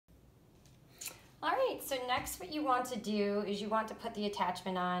right, so next what you want to do is you want to put the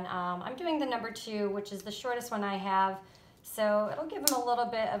attachment on. I'm doing the number 2, which is the shortest one I have. So it'll give him a little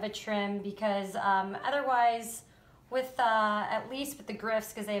bit of a trim because otherwise, with at least with the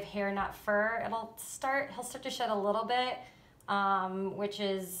Griffs, because they have hair, not fur, he'll start to shed a little bit, which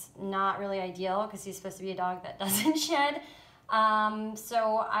is not really ideal because he's supposed to be a dog that doesn't shed.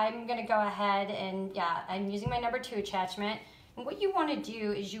 So I'm gonna go ahead and I'm using my number 2 attachment. And what you want to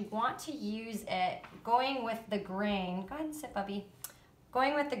do is you want to use it going with the grain. Go ahead and sit, Bubby.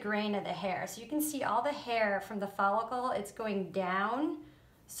 Going with the grain of the hair. So you can see all the hair from the follicle, it's going down.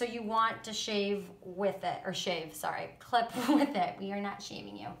 So you want to shave with it, or clip with it. We are not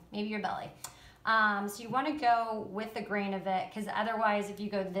shaving you, maybe your belly. So you want to go with the grain of it because otherwise if you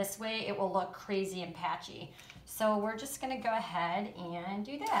go this way, it will look crazy and patchy. So we're just going to go ahead and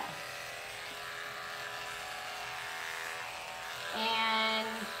do that. And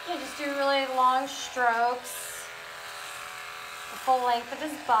just do really long strokes, the full length of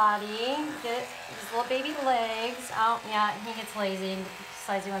his body. Get his little baby legs. Oh, yeah, he gets lazy and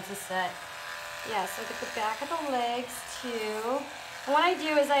decides he wants to sit. Yeah, so get the back of the legs too. And what I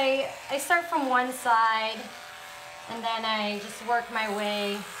do is I start from one side and then I just work my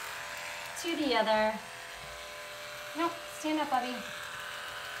way to the other. Nope, stand up, Bubby.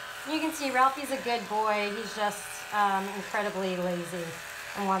 You can see Ralphie's a good boy. He's just incredibly lazy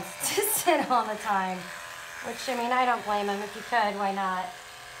and wants to sit all the time, which, I mean, I don't blame him. If you could, why not?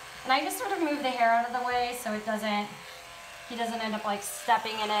 And I just sort of move the hair out of the way so he doesn't end up like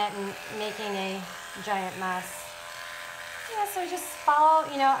stepping in it and making a giant mess. Yeah, so just follow,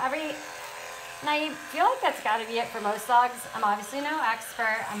 and I feel like that's got to be it for most dogs. I'm obviously no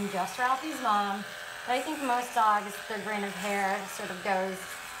expert. I'm just Ralphie's mom, but I think most dogs, their grain of hair sort of goes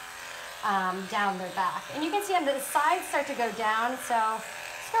down their back. And you can see on the sides start to go down, so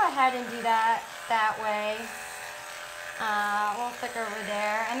let's go ahead and do that way. A little thicker over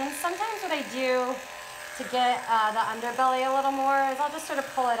there. And then sometimes what I do to get the underbelly a little more is I'll just sort of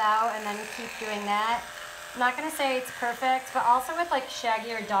pull it out and then keep doing that. I'm not going to say it's perfect, but also with like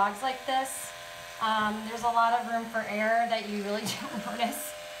shaggier dogs like this, there's a lot of room for error that you really don't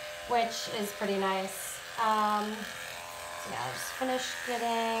notice, which is pretty nice. So yeah, I just finished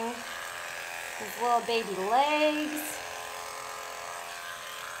getting his little baby legs.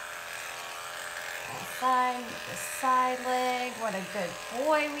 The side leg. What a good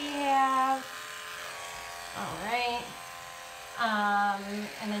boy we have. All right.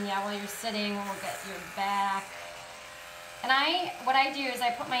 And then while you're sitting, we'll get your back. And what I do is I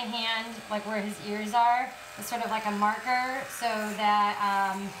put my hand like where his ears are. It's sort of like a marker so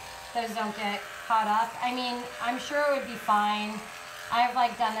that those don't get caught up. I mean, I'm sure it would be fine. I've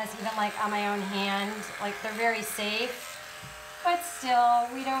like done this even like on my own hand. Like they're very safe. But still,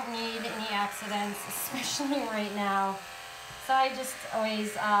 we don't need any accidents, especially right now. So I just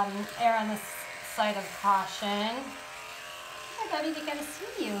always err on the side of caution. Oh, Bubby, they gotta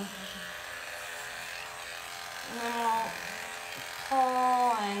see you. And then we'll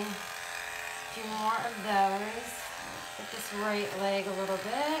pull and do more of those. Get this right leg a little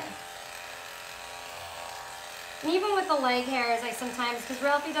bit. And even with the leg hairs, I sometimes, because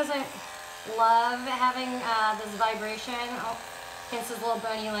Ralphie doesn't love having this vibration against his little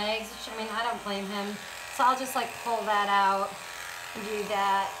bony legs, which, I mean, I don't blame him. So I'll just like pull that out and do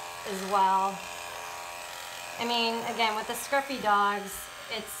that as well. I mean, again, with the scruffy dogs,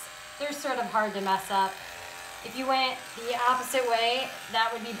 they're sort of hard to mess up. If you went the opposite way,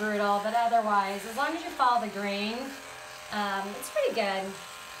 that would be brutal, but otherwise, as long as you follow the grain, it's pretty good.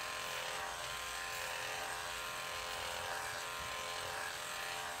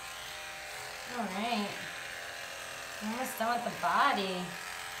 All right, almost done with the body.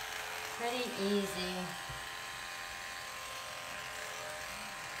 Pretty easy.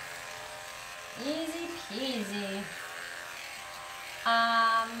 Easy peasy.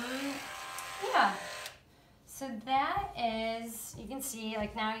 Yeah. So that is, you can see,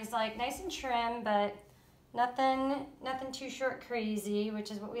 like now he's like nice and trim, but nothing too short crazy,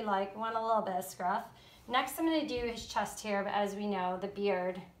 which is what we like. We want a little bit of scruff. Next, I'm going to do his chest hair, but as we know, the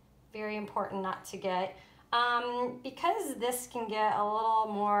beard. Very important not to get. Because this can get a little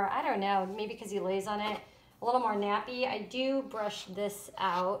more, I don't know, maybe because he lays on it, a little more nappy, I do brush this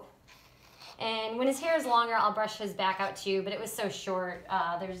out. And when his hair is longer, I'll brush his back out too, but it was so short,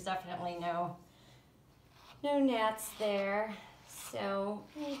 there's definitely no gnats there. So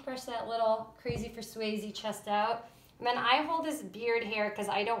let me brush that little crazy for Swayze chest out. And then I hold his beard hair because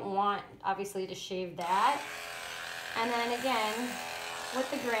I don't want, obviously, to shave that. And then again, with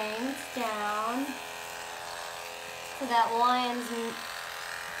the grains down so that lion's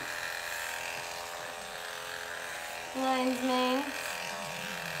Lion's mane.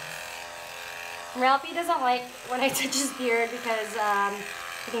 Ralphie doesn't like when I touch his beard because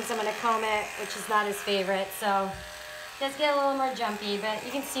he thinks I'm gonna comb it, which is not his favorite. So it does get a little more jumpy, but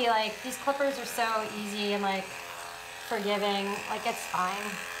you can see like these clippers are so easy and like forgiving, like it's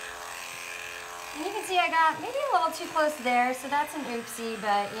fine. And you can see I got maybe a little too close there, so that's an oopsie,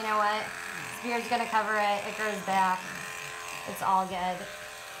 but you know what? His beard's gonna cover it, it grows back. It's all good.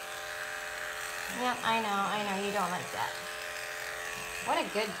 Yep, I know, you don't like that. What a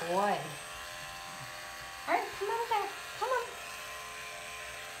good boy. All right, come on back, come on.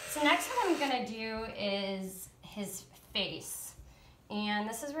 So next what I'm gonna do is his face. And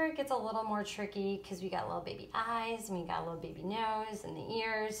this is where it gets a little more tricky because we got little baby eyes and we got a little baby nose and the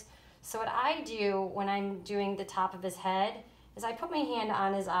ears. So what I do when I'm doing the top of his head is I put my hand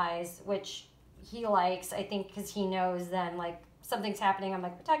on his eyes, which he likes, I think, because he knows then like something's happening, I'm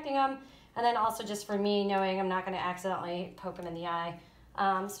like protecting him. And then also just for me knowing I'm not gonna accidentally poke him in the eye.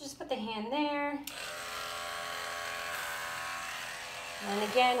 So just put the hand there. And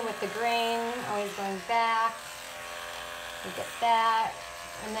again with the grain, always going back. We get that.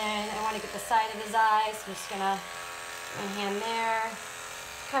 And then I want to get the side of his eye, so I'm just gonna put my hand there,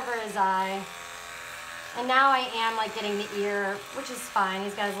 cover his eye. And now I am like getting the ear, which is fine.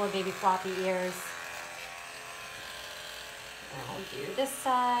 He's got his little baby floppy ears. And we'll do this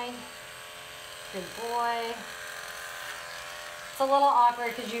side. Good boy. It's a little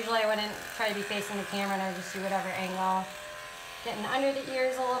awkward because usually I wouldn't try to be facing the camera and I would just do whatever angle. Getting under the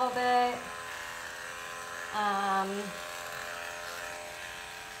ears a little bit. And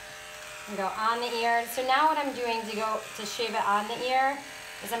go on the ear. So now what I'm doing to shave it on the ear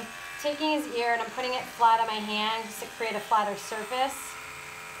is I'm taking his ear and I'm putting it flat on my hand just to create a flatter surface.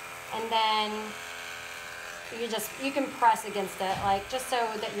 And then you can press against it, like just so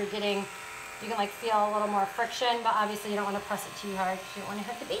that you can like feel a little more friction, but obviously you don't want to press it too hard because you don't want to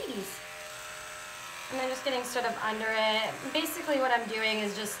hurt the babies. And then just getting sort of under it. Basically what I'm doing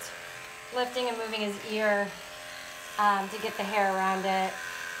is just lifting and moving his ear to get the hair around it.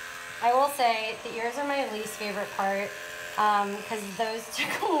 I will say the ears are my least favorite part because those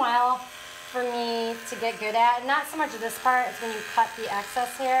took a while for me to get good at. Not so much this part, it's when you cut the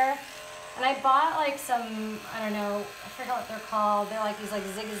excess hair. And I bought like some, I don't know, I forget what they're called. They're like these like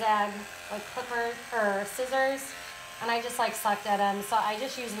zigzag like clippers or scissors. And I just like sucked at them. So I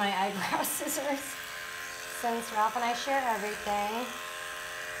just use my eyebrow scissors since Ralph and I share everything.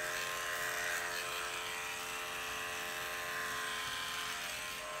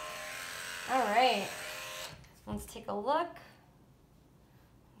 All right, let's take a look.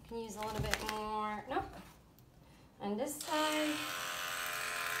 I can use a little bit more. Nope. On this side.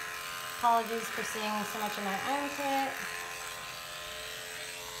 Apologies for seeing so much of my armpit.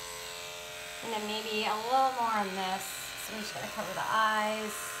 And then maybe a little more on this. So I'm just gonna cover the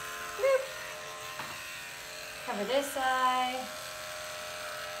eyes. Boop. Cover this eye.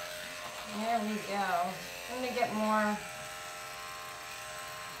 There we go. I'm gonna get more.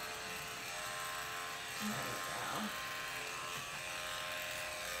 There we go.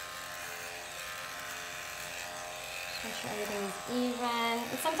 Make sure everything's even.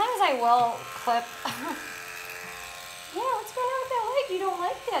 And sometimes I will clip. Yeah, what's going on with that leg? You don't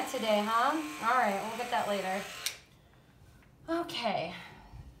like that today, huh? All right, we'll get that later. Okay,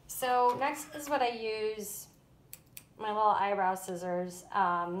 so next is what I use, my little eyebrow scissors.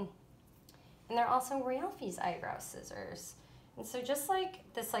 And they're also Ralphie's eyebrow scissors. And so just like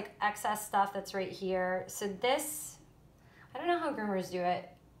this like excess stuff that's right here, so this, I don't know how groomers do it.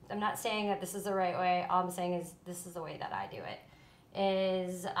 I'm not saying that this is the right way. All I'm saying is this is the way that I do it.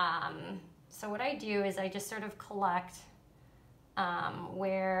 So what I do is I just sort of collect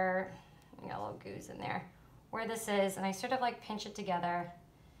where, I got a little goose in there, where this is, and I sort of like pinch it together.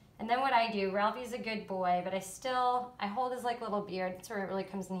 And then what I do, Ralphie's a good boy, but I hold his like little beard. That's where it really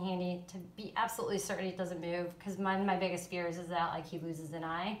comes in handy to be absolutely certain he doesn't move, because one of my biggest fears is that like he loses an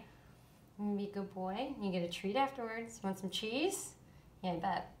eye. Be a good boy. You get a treat afterwards. Want some cheese? Yeah, I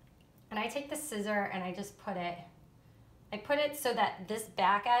bet. And I take the scissor and I just put it so that this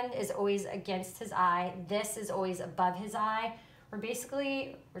back end is always against his eye. This is always above his eye.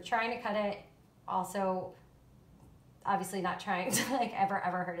 We're trying to cut it, also obviously not trying to like ever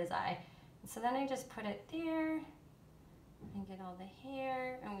hurt his eye. And so then I just put it there and get all the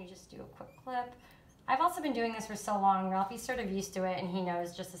hair, and we just do a quick clip. I've also been doing this for so long, Ralphie's sort of used to it and he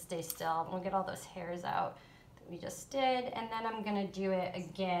knows just to stay still. And we'll get all those hairs out that we just did, and then I'm gonna do it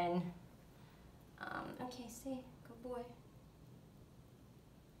again. Okay, see, good boy.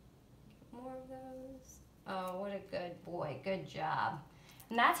 Get more of those. Oh, what a good boy, good job.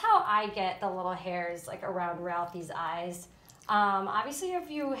 And that's how I get the little hairs like around Ralphie's eyes. Obviously, if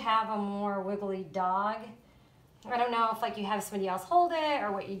you have a more wiggly dog, I don't know if like you have somebody else hold it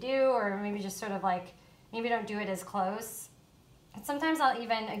or what you do, or maybe just sort of like, maybe don't do it as close. And sometimes I'll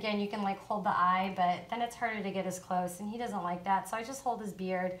even, again, you can like hold the eye, but then it's harder to get as close, and he doesn't like that. So I just hold his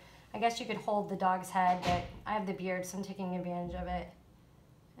beard. I guess you could hold the dog's head, but I have the beard, so I'm taking advantage of it.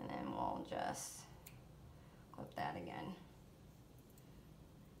 And then we'll just clip that again.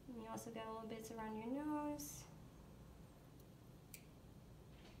 And you also got a little bits around your nose.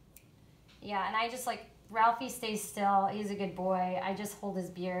 Yeah, and I just like, Ralphie stays still. He's a good boy. I just hold his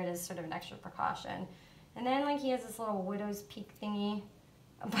beard as sort of an extra precaution. And then like he has this little widow's peak thingy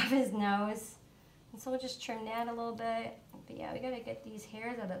above his nose. And so we'll just trim that a little bit. But yeah, we gotta get these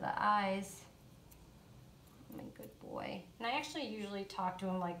hairs out of the eyes. Oh, my good boy. And I actually usually talk to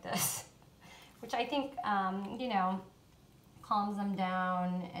him like this, which I think, you know, calms them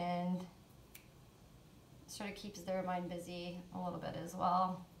down and sort of keeps their mind busy a little bit as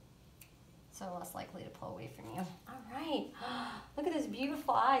well. So less likely to pull away from you. All right, look at those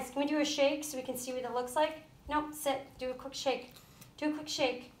beautiful eyes. Can we do a shake so we can see what it looks like? No, sit, do a quick shake. Do a quick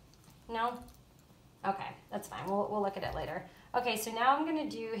shake. No? Okay, that's fine, we'll look at it later. Okay, so now I'm gonna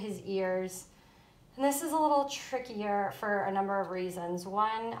do his ears. And this is a little trickier for a number of reasons.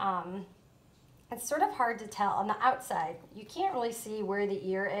 One, it's sort of hard to tell on the outside. You can't really see where the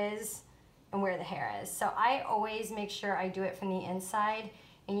ear is and where the hair is. So I always make sure I do it from the inside,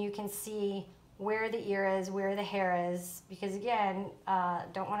 and you can see where the ear is, where the hair is, because again,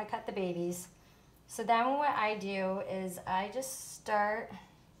 don't want to cut the babies. So then what I do is I just start,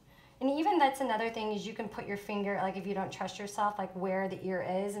 and even that's another thing is you can put your finger, like if you don't trust yourself, like where the ear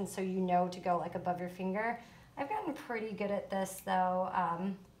is, and so you know to go like above your finger. I've gotten pretty good at this though.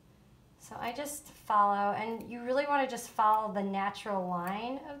 So I just follow, and you really want to just follow the natural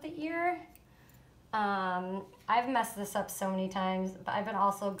line of the ear. I've messed this up so many times, but I've been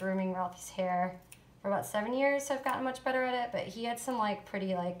also grooming Ralphie's hair for about 7 years, so I've gotten much better at it, but he had some like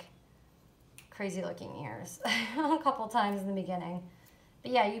pretty like crazy looking ears a couple times in the beginning.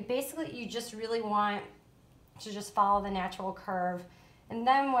 But yeah, you just really want to just follow the natural curve. And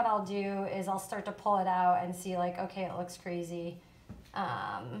then what I'll do is I'll start to pull it out and see like, okay, it looks crazy.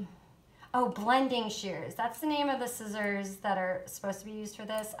 Oh, blending shears. That's the name of the scissors that are supposed to be used for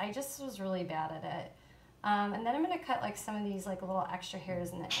this. I just was really bad at it. And then I'm gonna cut like some of these like little extra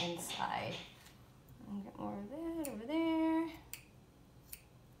hairs in the inside. And get more of that over there.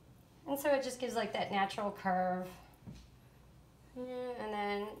 And so it just gives like that natural curve. And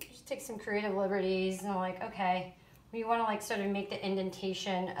then just take some creative liberties and like, okay, we wanna like sort of make the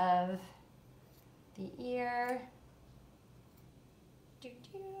indentation of the ear.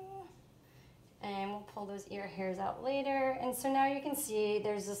 And we'll pull those ear hairs out later. And so now you can see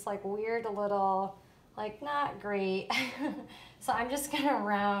there's this like weird little, like not great. So I'm just gonna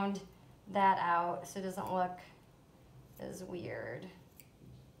round that out so it doesn't look as weird.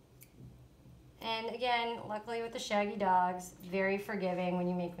 And again, luckily with the shaggy dogs, very forgiving when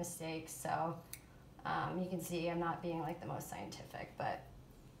you make mistakes. So you can see I'm not being like the most scientific, but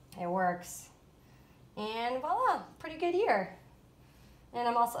it works. And voila, pretty good ear. And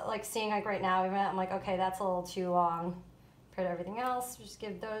I'm also like seeing like right now, even I'm like, okay, that's a little too long compared to everything else. Just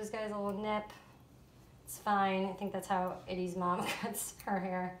give those guys a little nip. It's fine. I think that's how Eddie's mom cuts her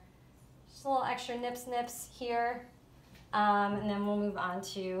hair. Just a little extra nips here. And then we'll move on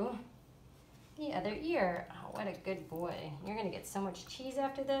to the other ear. Oh, what a good boy. You're gonna get so much cheese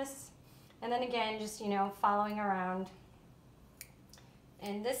after this. And then again, just, you know, following around.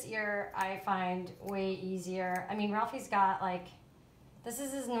 And this ear I find way easier. I mean, Ralphie's got like, this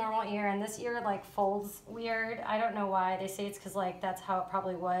is his normal ear, and this ear like folds weird. I don't know why. They say it's because like that's how it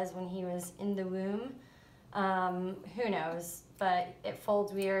probably was when he was in the womb. Who knows? But it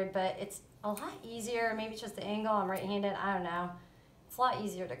folds weird, but it's a lot easier. Maybe it's just the angle. I'm right-handed. I don't know. It's a lot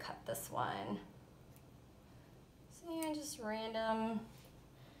easier to cut this one. So yeah, just random,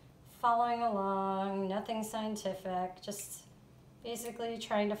 following along, nothing scientific. Just basically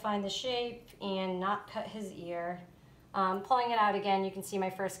trying to find the shape and not cut his ear. Pulling it out again, you can see my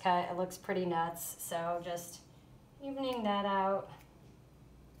first cut, it looks pretty nuts, so just evening that out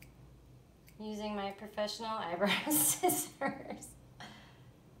using my professional eyebrow scissors.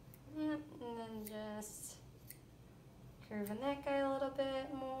 Yep, and then just curving that guy a little bit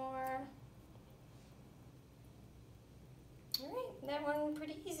more. All right, that one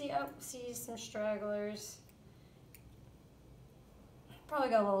pretty easy. Oh, see some stragglers. Probably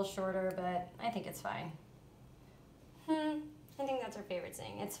go a little shorter, but I think it's fine. I think that's her favorite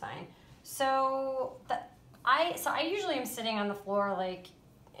saying. It's fine. So I usually am sitting on the floor like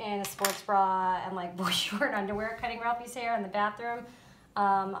in a sports bra and like boy short underwear cutting Ralphie's hair in the bathroom.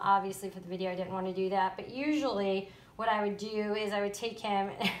 Obviously for the video I didn't want to do that, but usually what I would do is I would take him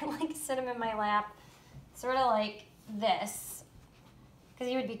and like sit him in my lap, sort of like this, because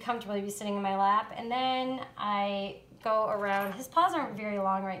he would be comfortable, he'd be sitting in my lap, and then I go around, his paws aren't very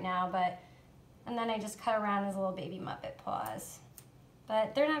long right now, and then I just cut around his little baby Muppet paws.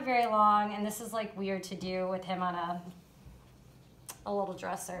 But they're not very long, and this is like weird to do with him on a little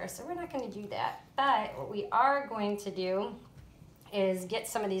dresser, so we're not going to do that. But what we are going to do is get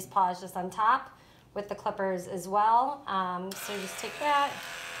some of these paws just on top with the clippers as well. So just take that,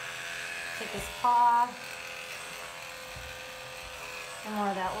 take this paw, and more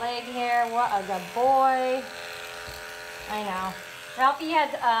of that leg hair. What a good boy. I know. Ralphie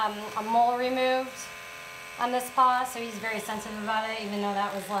had a mole removed on this paw, so he's very sensitive about it, even though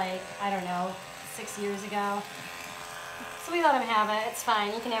that was like, I don't know, 6 years ago. So we let him have it. It's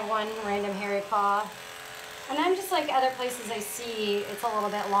fine. You can have one random hairy paw. And then just like other places I see it's a little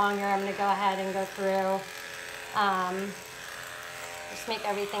bit longer, I'm going to go ahead and go through. Just make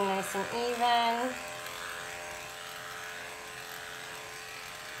everything nice and even.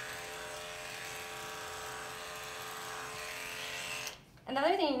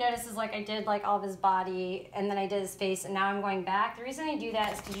 Another thing you notice is like I did like all of his body and then I did his face and now I'm going back. The reason I do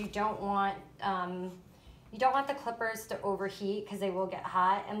that is because you don't want the clippers to overheat because they will get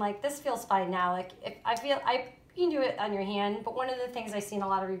hot. And like this feels fine now. Like if you can do it on your hand, but one of the things I see in a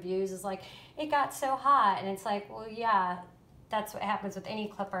lot of reviews is like it got so hot, and it's like, well, yeah, that's what happens with any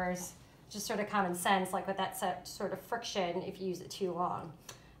clippers. Just sort of common sense, like with that sort of friction if you use it too long.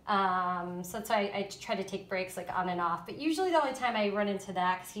 So that's why I try to take breaks like on and off. But usually the only time I run into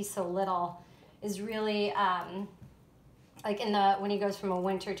that, because he's so little, is really like when he goes from a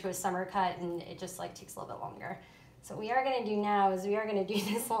winter to a summer cut, and it just like takes a little bit longer. So what we are going to do now is we are going to do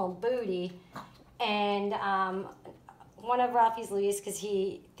this little booty. And one of Ralphie's leaves, because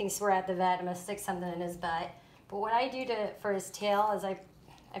he thinks we're at the vet, I'm going to stick something in his butt. But what I do for his tail is I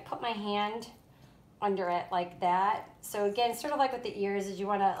put my hand under it like that. So again, sort of like with the ears, is you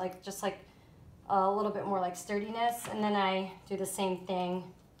want to like just like a little bit more like sturdiness, and then I do the same thing,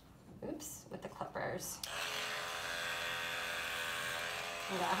 oops, with the clippers.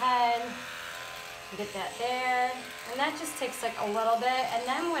 And go ahead, get that there, and that just takes like a little bit. And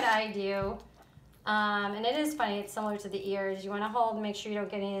then what I do, and it is funny, it's similar to the ears, you want to hold, make sure you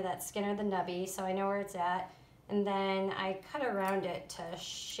don't get any of that skin or the nubby, so I know where it's at, and then I cut around it to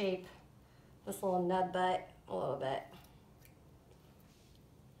shape this little nub butt a little bit.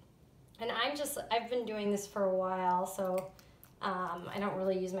 And I've been doing this for a while, so I don't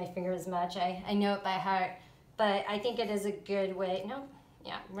really use my fingers much. I know it by heart, but I think it is a good way. No,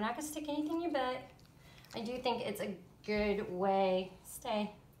 yeah, we're not gonna stick anything in your butt. I do think it's a good way,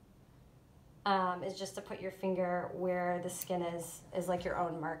 is just to put your finger where the skin is like your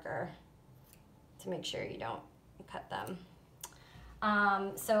own marker to make sure you don't cut them.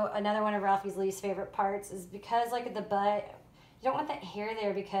 So another one of Ralphie's least favorite parts is because like at the butt, you don't want that hair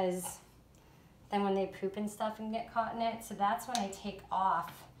there because then when they poop and stuff and get caught in it. So that's when I take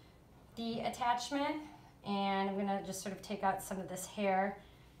off the attachment, and I'm gonna just sort of take out some of this hair,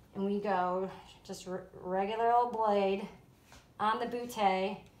 and we go just regular old blade on the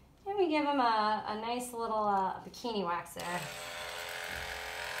bootay, and we give him a nice little bikini wax there.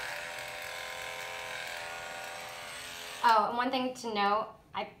 Oh, and one thing to note,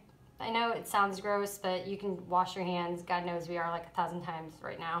 I know it sounds gross, but you can wash your hands. God knows we are like 1,000 times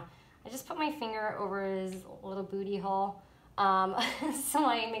right now. I just put my finger over his little booty hole, so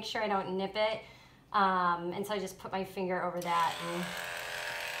I make sure I don't nip it, and so I just put my finger over that. And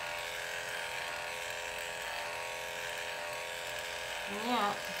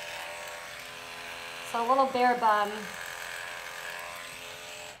yeah, so a little bare bum.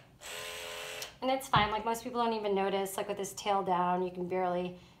 And it's fine, like most people don't even notice, like with his tail down, you can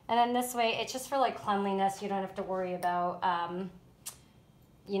barely, and then this way, it's just for like cleanliness, you don't have to worry about,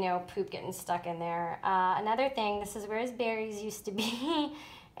 you know, poop getting stuck in there. Another thing, this is where his berries used to be,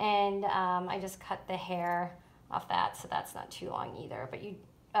 and I just cut the hair off that, so that's not too long either, but you,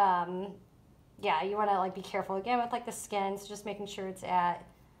 yeah, you wanna like be careful again with like the skin, so just making sure it's at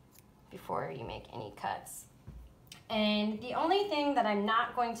before you make any cuts. And the only thing that I'm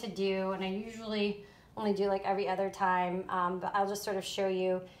not going to do, and I usually only do like every other time, but I'll just sort of show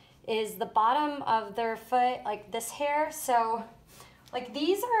you, is the bottom of their foot, like this hair. So like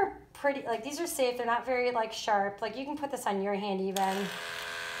these are pretty, like these are safe, they're not very like sharp. Like you can put this on your hand even,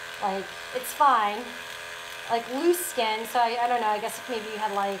 like it's fine. Like loose skin, so I don't know, I guess if maybe you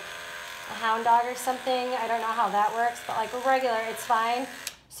had like a hound dog or something, I don't know how that works, but like regular, it's fine.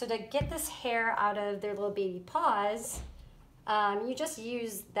 So to get this hair out of their little baby paws, you just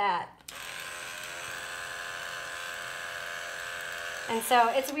use that. And so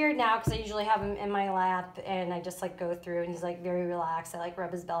it's weird now because I usually have him in my lap and I just like go through and he's like very relaxed. I like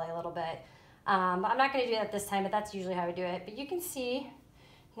rub his belly a little bit. But I'm not going to do that this time, but that's usually how I do it. But you can see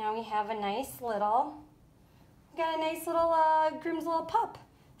now we have a nice little, we got a nice little groom's little pup.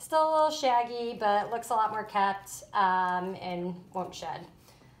 Still a little shaggy, but looks a lot more kept and won't shed.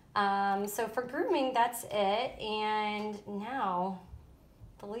 So for grooming, that's it. And now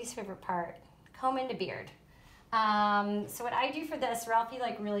the least favorite part, comb into beard. So what I do for this, Ralphie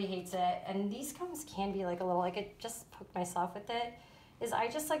like really hates it, and these combs can be like a little, like I just poked myself with it, is I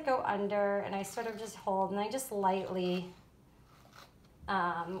just like go under and I sort of just hold and I just lightly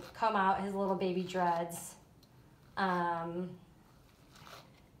comb out his little baby dreads.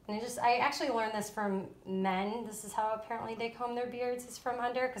 And I actually learned this from men. This is how apparently they comb their beards, is from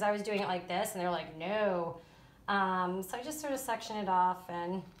under, because I was doing it like this and they're like, no. So I just sort of section it off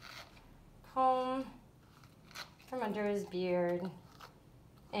and comb from under his beard.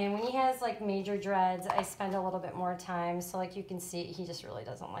 And when he has like major dreads, I spend a little bit more time. So like you can see, he just really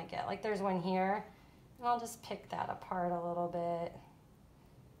doesn't like it. Like there's one here, and I'll just pick that apart a little bit.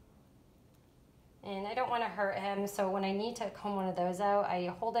 And I don't want to hurt him, so when I need to comb one of those out,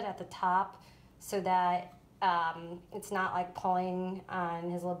 I hold it at the top so that it's not like pulling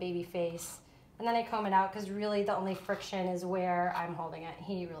on his little baby face. And then I comb it out, because really the only friction is where I'm holding it.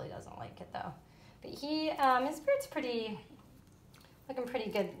 He really doesn't like it though. But he, his beard's looking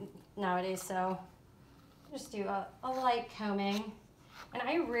pretty good nowadays, so just do a light combing. And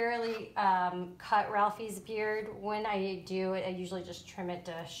I rarely cut Ralphie's beard. When I do it, I usually just trim it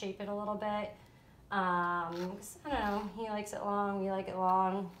to shape it a little bit. I don't know, he likes it long, we like it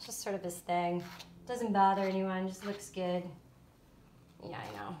long. It's just sort of his thing. Doesn't bother anyone, just looks good. Yeah,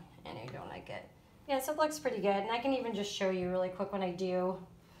 I know you don't like it. Yeah, so it looks pretty good. And I can even just show you really quick when I do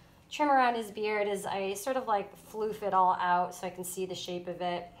trim around his beard, is I sort of like floof it all out so I can see the shape of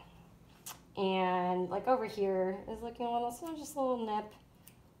it. And like over here is looking a little, so just a little nip.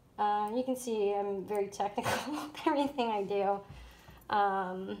 You can see I'm very technical with everything I do.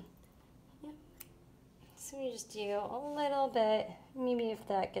 So we just do a little bit, maybe if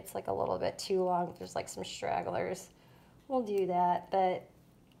that gets like a little bit too long, if there's like some stragglers, we'll do that. But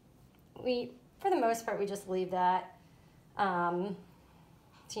for the most part, we just leave that to,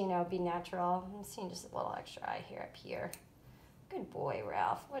 be natural. I'm seeing just a little extra eye hair up here. Good boy,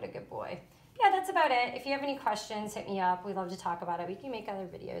 Ralph, what a good boy. Yeah, that's about it. If you have any questions, hit me up. We love to talk about it. We can make other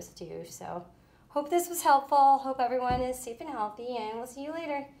videos too. So hope this was helpful. Hope everyone is safe and healthy, and we'll see you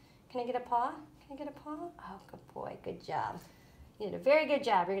later. Can I get a paw? Can I get a paw? Oh, good boy, good job. You did a very good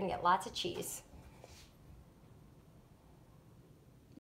job. You're gonna get lots of cheese.